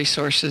love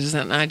resources,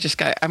 and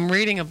I'm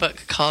reading a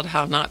book called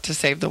How Not to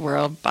Save the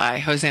World by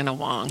Hosanna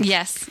Wong.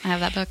 Yes, I have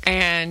that book.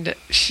 And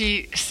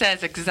she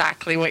says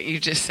exactly what you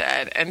just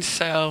said. And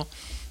so,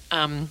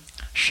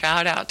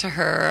 shout out to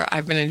her.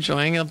 I've been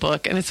enjoying a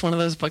book, and it's one of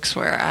those books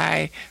where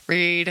I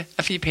read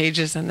a few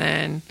pages and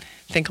then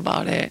think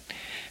about it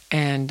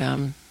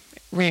and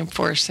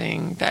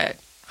reinforcing that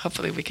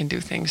hopefully we can do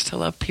things to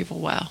love people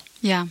well.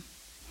 Yeah.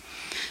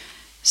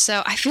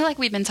 So I feel like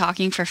we've been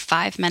talking for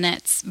 5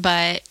 minutes,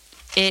 but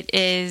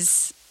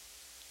it's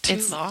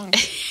long.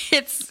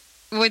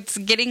 It's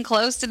getting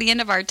close to the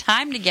end of our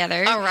time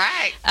together. All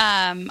right.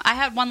 I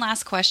had one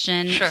last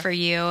question for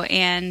you,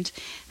 and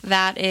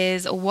that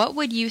is, what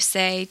would you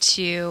say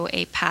to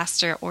a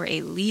pastor or a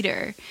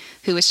leader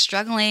who is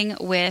struggling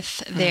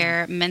with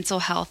their mental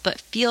health but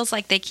feels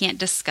like they can't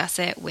discuss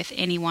it with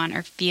anyone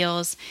or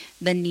feels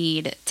the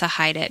need to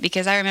hide it?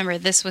 Because I remember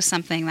this was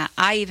something that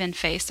I even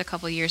faced a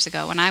couple years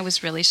ago when I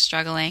was really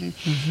struggling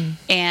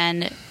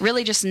and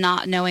really just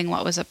not knowing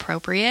what was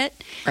appropriate,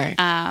 Right.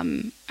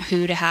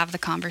 who to have the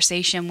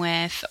conversation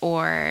with,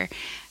 or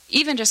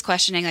even just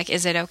questioning, like,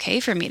 is it okay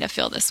for me to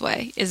feel this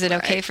way? Is it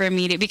okay for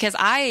me to, because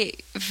I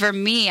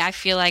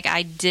feel like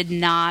I did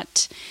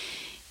not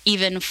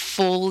even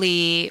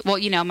fully,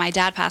 my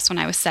dad passed when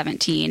I was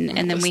 17,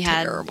 and then we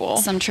had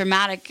some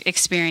traumatic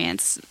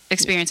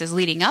experiences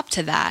leading up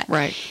to that.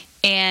 Right.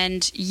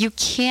 And you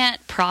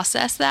can't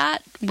process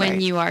that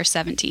when you are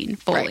 17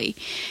 fully. Right.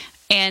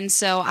 And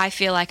so I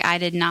feel like I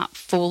did not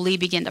fully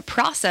begin to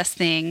process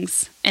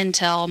things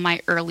until my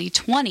early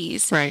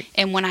 20s. Right.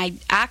 And when I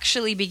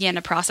actually began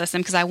to process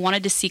them, because I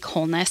wanted to seek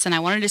wholeness and I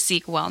wanted to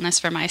seek wellness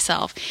for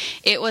myself,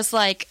 it was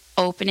like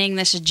opening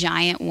this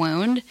giant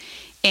wound.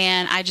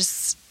 And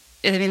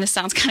this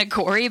sounds kind of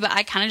gory, but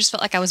I kind of just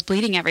felt like I was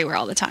bleeding everywhere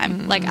all the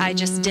time. Like I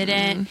just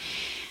didn't.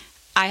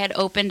 I had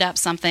opened up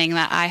something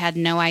that I had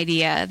no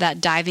idea, that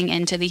diving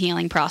into the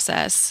healing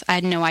process, I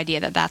had no idea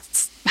that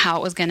that's how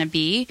it was going to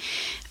be.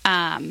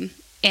 And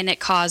it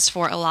caused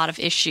for a lot of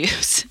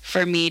issues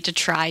for me to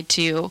try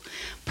to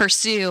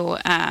pursue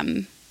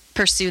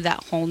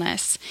that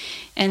wholeness.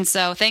 And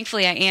so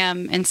thankfully I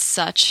am in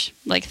such,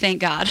 thank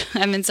God,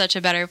 I'm in such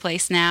a better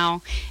place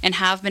now and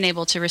have been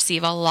able to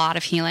receive a lot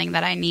of healing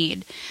that I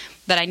needed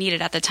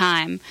at the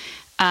time.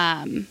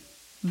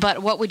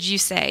 But what would you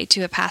say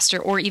to a pastor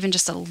or even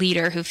just a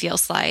leader who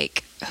feels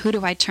like, who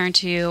do I turn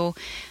to,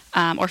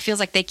 or feels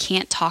like they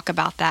can't talk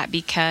about that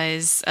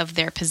because of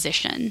their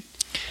position?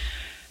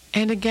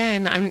 And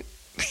again, I'm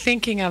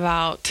thinking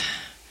about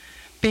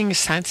being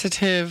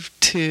sensitive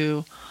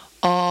to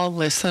all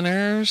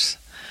listeners.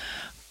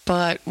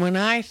 But when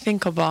I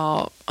think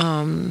about,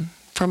 from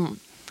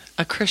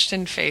a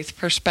Christian faith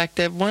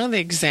perspective, one of the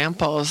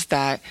examples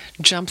that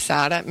jumps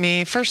out at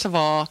me, first of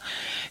all,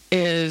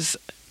 is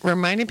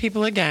reminding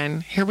people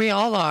again, here we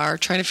all are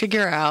trying to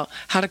figure out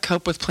how to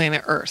cope with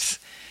planet Earth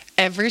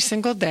every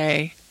single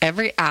day,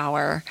 every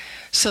hour.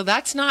 So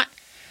that's not,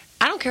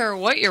 I don't care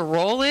what your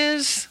role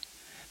is.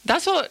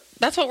 That's what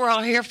we're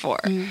all here for.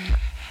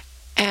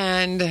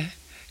 And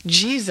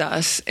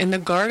Jesus in the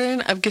Garden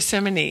of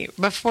Gethsemane,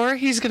 before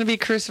he's going to be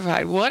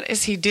crucified, what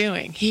is he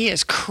doing? He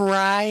is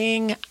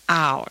crying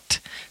out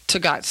to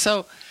God.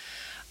 So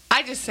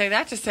I just say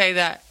that to say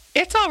that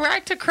it's all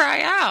right to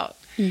cry out.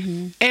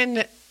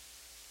 And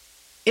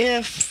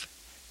if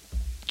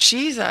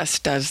Jesus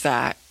does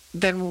that,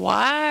 then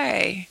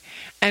why?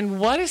 And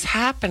what is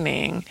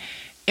happening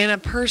in a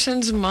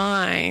person's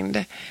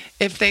mind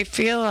if they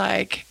feel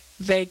like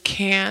they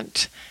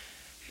can't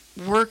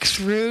work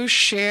through,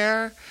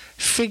 share,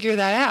 figure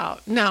that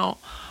out? Now,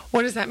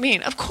 what does that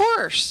mean? Of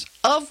course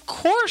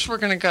we're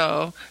going to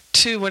go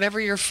to whatever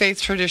your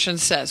faith tradition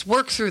says.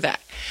 Work through that.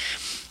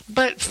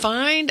 But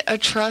find a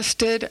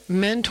trusted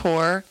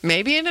mentor,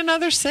 maybe in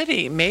another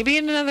city,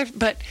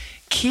 but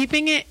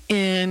keeping it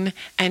in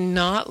and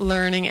not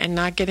learning and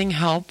not getting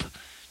help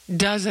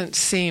doesn't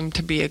seem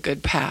to be a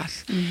good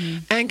path,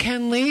 and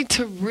can lead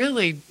to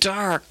really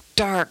dark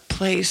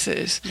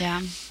places.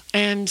 Yeah.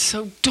 And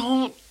so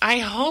I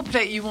hope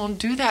that you won't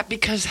do that,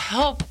 because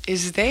help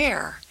is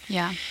there.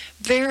 Yeah.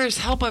 There is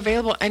help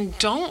available, and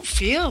don't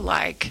feel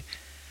like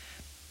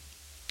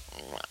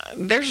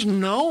there's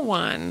no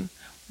one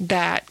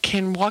that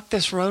can walk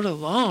this road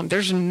alone.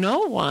 There's no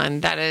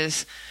one that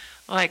is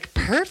like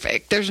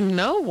perfect. There's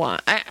no one.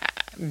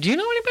 Do you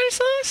know anybody,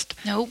 Celeste?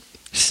 Nope.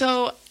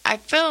 So I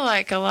feel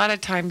like a lot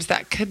of times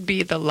that could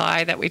be the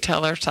lie that we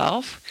tell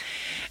ourselves.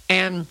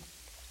 And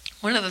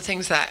one of the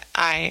things that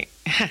I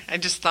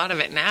just thought of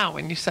it now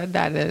when you said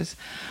that is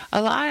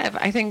a lot of,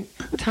 I think,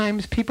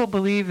 times people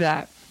believe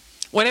that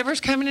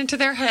whatever's coming into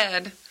their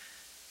head,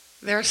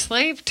 they're a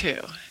slave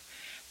to.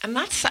 And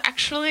that's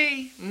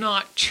actually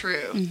not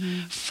true.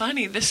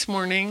 Funny, this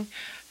morning,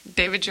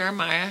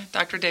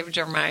 Dr. David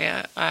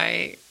Jeremiah,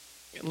 I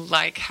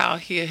like how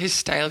his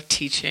style of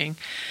teaching,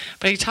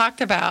 but he talked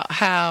about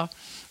how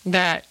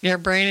that your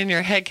brain and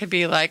your head could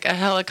be like a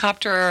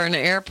helicopter or an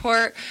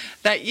airport,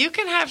 that you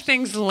can have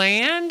things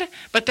land,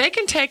 but they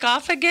can take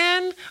off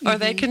again or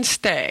they can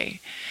stay.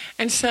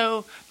 And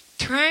so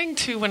trying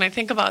to, when I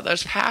think about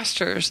those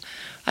pastors,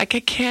 like I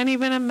can't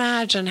even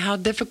imagine how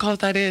difficult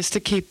that is to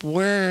keep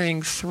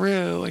whirring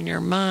through in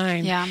your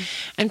mind. Yeah.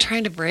 And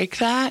trying to break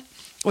that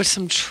with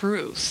some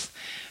truth.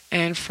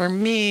 And for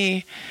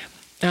me,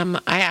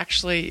 I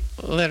actually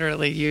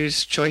literally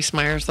used Joyce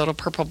Meyer's Little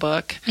Purple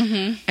Book.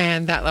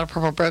 And that Little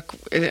Purple Book,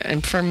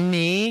 and for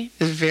me,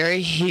 is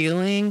very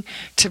healing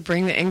to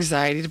bring the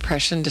anxiety,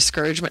 depression,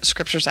 discouragement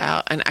scriptures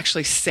out and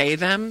actually say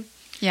them.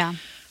 Yeah.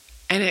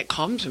 And it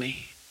calms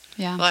me.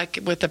 Yeah. Like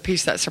with the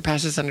peace that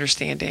surpasses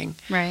understanding.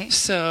 Right.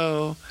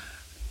 So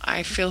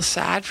I feel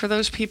sad for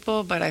those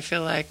people, but I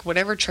feel like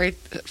whatever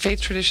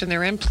faith tradition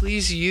they're in,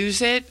 please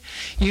use it.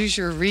 Use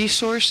your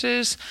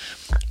resources.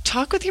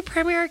 Talk with your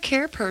primary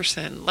care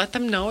person. Let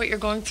them know what you're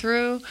going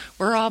through.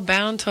 We're all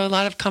bound to a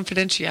lot of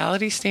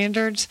confidentiality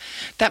standards.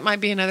 That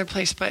might be another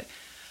place, but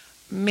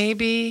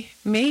maybe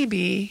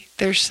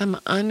there's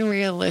some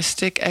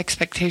unrealistic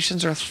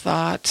expectations or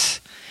thoughts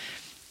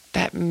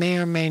that may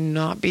or may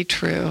not be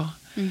true.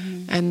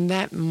 And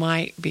that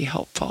might be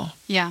helpful.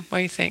 Yeah. What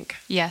do you think?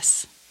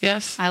 Yes.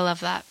 Yes? I love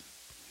that.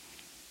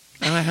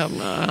 I hope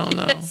not. I don't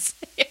know.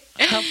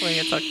 Hopefully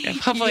it's okay.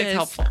 Hopefully it's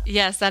helpful.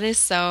 Yes, that is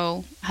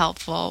so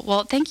helpful.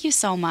 Well, thank you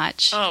so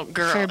much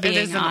for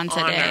being on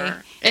today.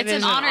 It's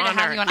an honor to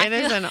have you on. It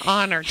is an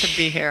honor to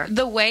be here.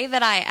 The way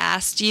that I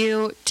asked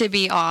you to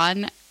be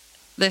on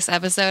this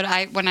episode,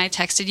 when I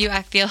texted you,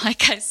 I feel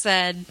like I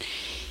said,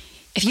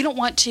 if you don't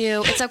want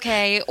to, it's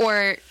okay.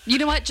 Or, you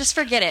know what, just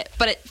forget it.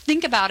 But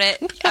think about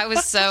it. I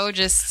was so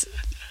just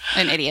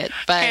an idiot.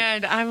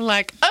 And I'm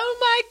like, oh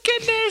my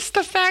goodness,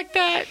 the fact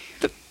that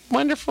the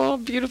wonderful,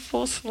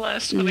 beautiful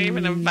Celeste would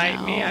even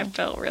invite me. I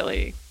felt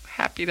really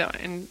happy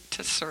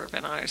to serve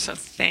and honor. So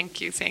thank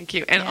you.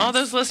 And all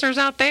those listeners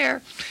out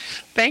there,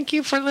 thank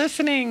you for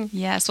listening.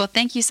 Yes. Well,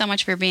 thank you so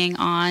much for being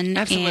on.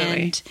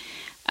 Absolutely. And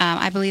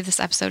I believe this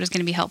episode is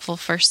going to be helpful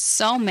for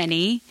so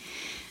many.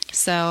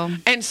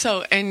 And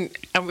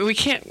we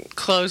can't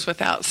close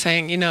without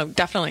saying,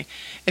 definitely,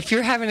 if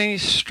you're having any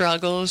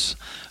struggles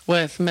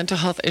with mental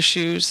health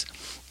issues,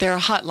 there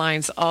are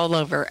hotlines all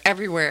over,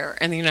 everywhere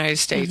in the United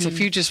States. If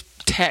you just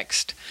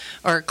text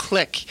or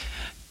put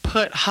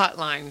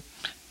hotline,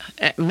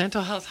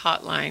 mental health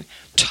hotline,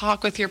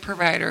 talk with your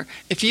provider.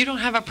 If you don't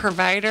have a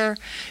provider,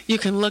 you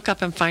can look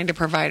up and find a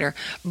provider.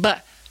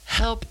 But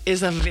help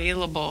is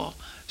available.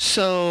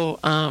 So,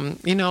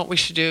 you know what we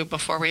should do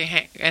before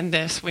we end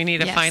this? We need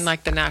to find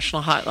like the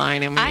national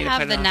hotline, and I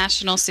have the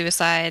National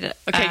Suicide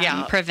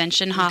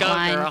Prevention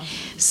Hotline. Go, girl.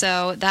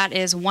 So that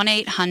is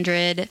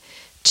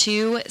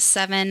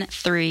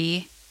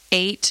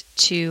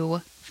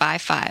 1-800-273-8255.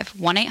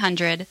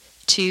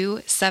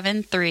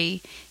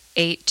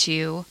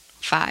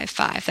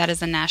 1-800-273-8255. That is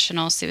the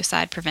National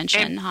Suicide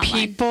Prevention Hotline.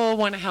 People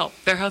want to help.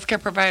 Their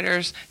healthcare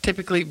providers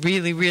typically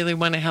really, really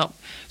want to help.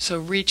 So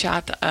reach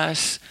out to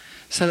us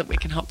so that we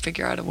can help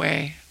figure out a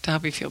way to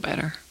help you feel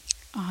better.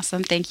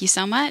 Awesome. Thank you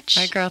so much.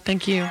 Bye, girl.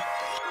 Thank you.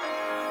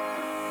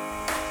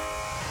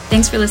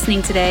 Thanks for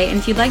listening today. And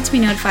if you'd like to be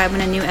notified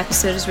when a new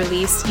episode is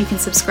released, you can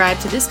subscribe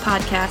to this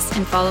podcast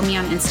and follow me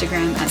on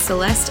Instagram at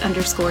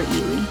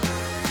Celeste_Ely.